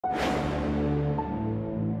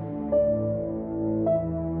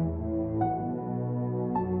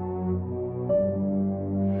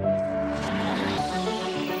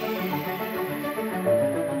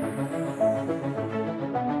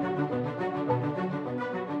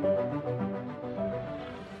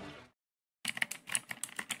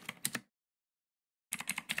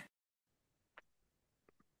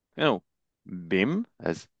You know, BIM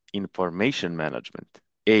as information management,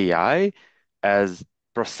 AI as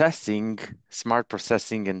processing, smart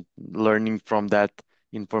processing and learning from that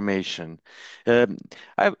information. Um,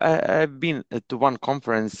 I've been to one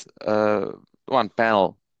conference, one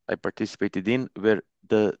panel I participated in where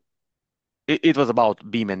it was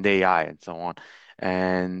about BIM and AI and so on.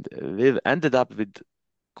 And we ended up with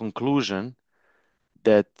conclusion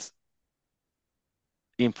that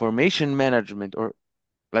information management, or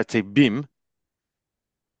let's say BIM,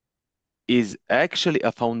 is actually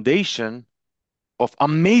a foundation of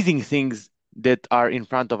amazing things that are in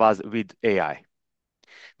front of us with AI.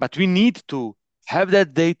 But we need to have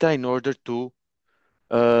that data in order to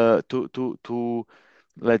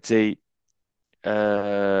let's say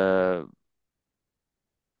uh,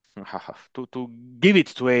 to give it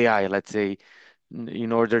to AI, let's say,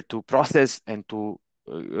 in order to process and to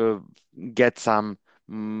uh, get some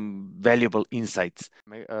valuable insights.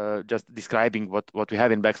 Just describing what we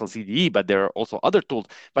have in BEXEL CDE, but there are also other tools.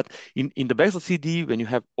 But in the BEXEL CDE, when you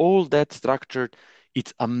have all that structured,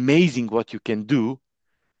 it's amazing what you can do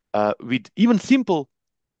with even simple,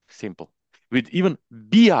 with even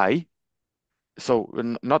BI. So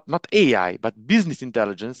not AI, but business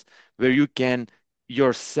intelligence, where you can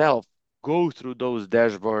yourself go through those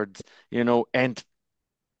dashboards, and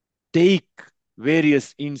take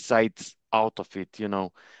various insights out of it,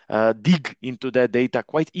 dig into that data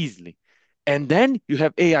quite easily. And then you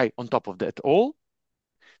have AI on top of that all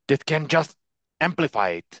that can just amplify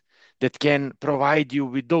it, that can provide you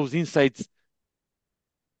with those insights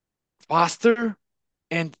faster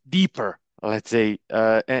and deeper, let's say,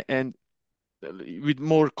 and with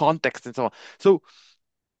more context and so on. So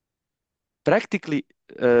practically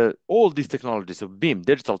all these technologies, so BIM,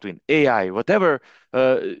 digital twin, AI, whatever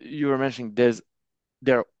you were mentioning,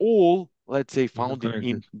 they're all, let's say, found in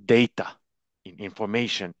Interconnected. data, in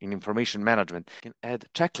information management. You can add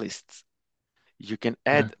checklists. You can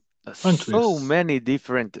Yeah. add Punch lists. so many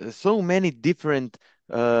different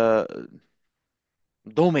uh,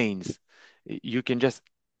 domains. You can just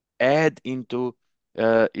add into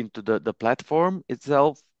the platform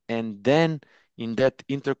itself, and then in that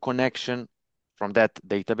interconnection from that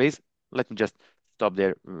database. Let me just stop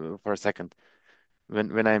there for a second.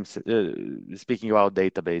 When I'm speaking about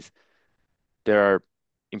database, there are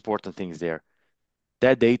important things there.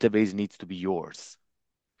 That database needs to be yours.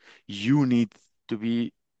 You need to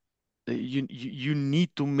be you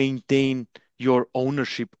need to maintain your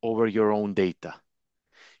ownership over your own data.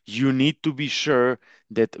 You need to be sure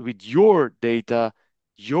that with your data,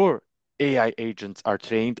 your AI agents are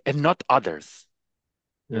trained and not others.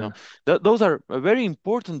 You know, Yeah. those are very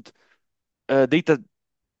important data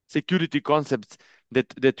security concepts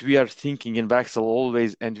that we are thinking in BEXEL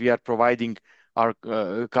always, and we are providing our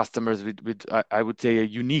customers with I would say a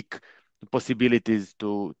unique possibilities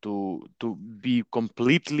to be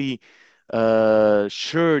completely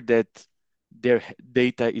sure that their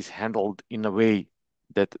data is handled in a way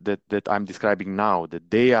that I'm describing now, that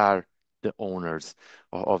they are the owners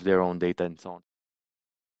of their own data and so on.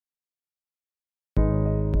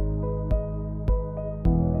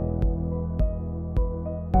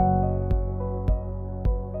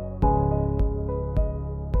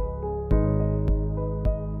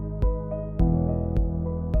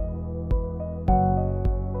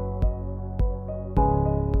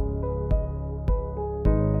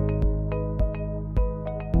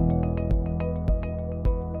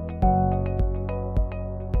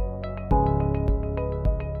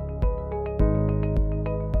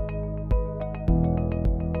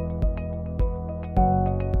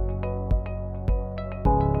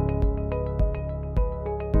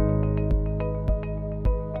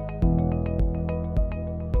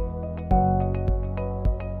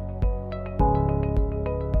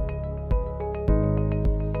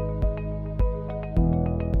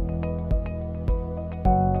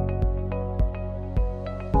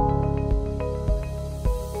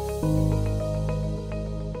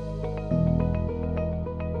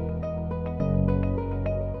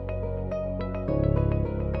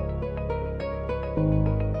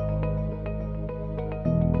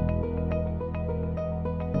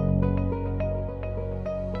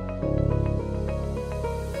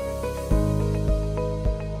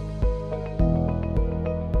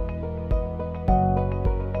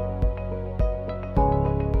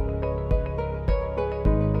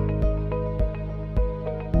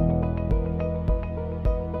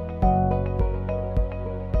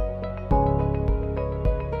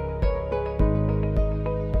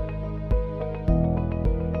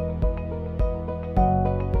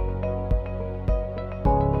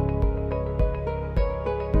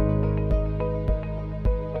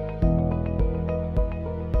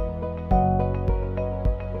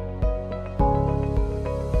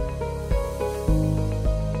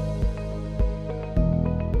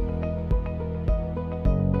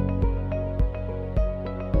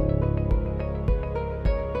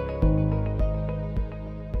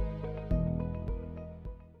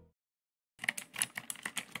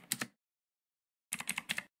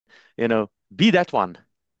 Be that one.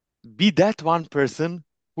 Be that one person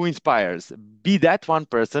who inspires. Be that one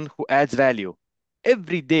person who adds value.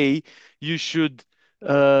 Every day, you should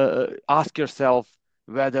ask yourself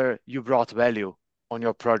whether you brought value on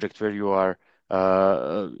your project where you are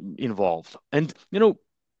involved. And,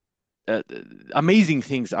 uh, amazing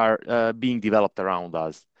things are being developed around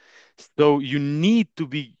us. So you need to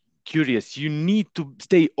be curious. You need to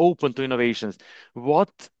stay open to innovations.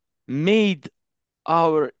 What made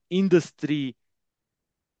our industry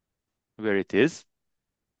where it is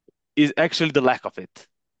actually the lack of it.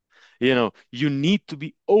 You need to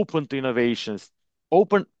be open to innovations,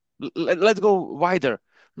 open, let's go wider,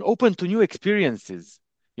 open to new experiences,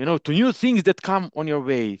 to new things that come on your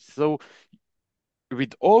way. So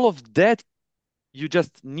with all of that, you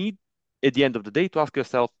just need, at the end of the day, to ask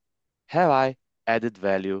yourself, have I added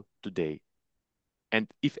value today? And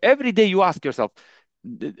if every day you ask yourself,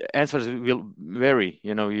 the answers will vary.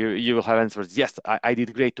 You will have answers, yes, I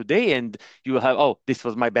did great today, and you will have, oh, this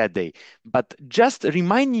was my bad day. But just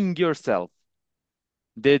reminding yourself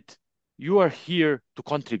that you are here to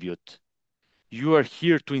contribute, you are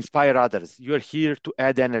here to inspire others, you are here to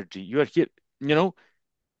add energy, you are here, you know,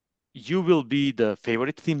 you will be the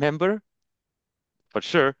favorite team member for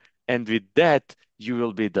sure. And with that, you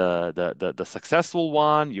will be the successful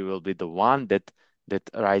one. You will be the one that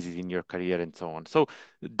rises in your career and so on. So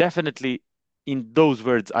definitely, in those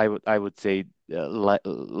words, I would say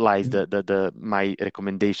lies the my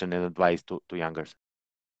recommendation and advice to youngers.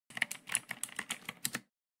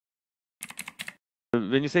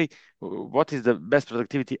 When you say what is the best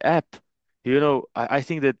productivity app, I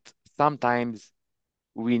think that sometimes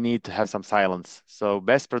we need to have some silence. So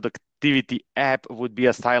best productivity app would be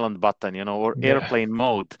a silent button, or Yeah. airplane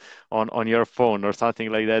mode on your phone or something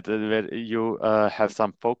like that, where you have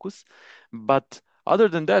some focus. But other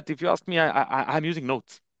than that, if you ask me, I'm using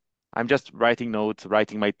notes. I'm just writing notes,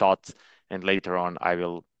 writing my thoughts, and later on I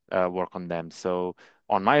will work on them. So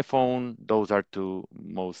on my phone, those are two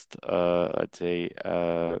most, I'd say,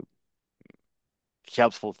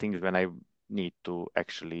 helpful things when I need to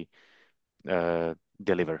actually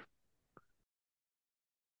deliver.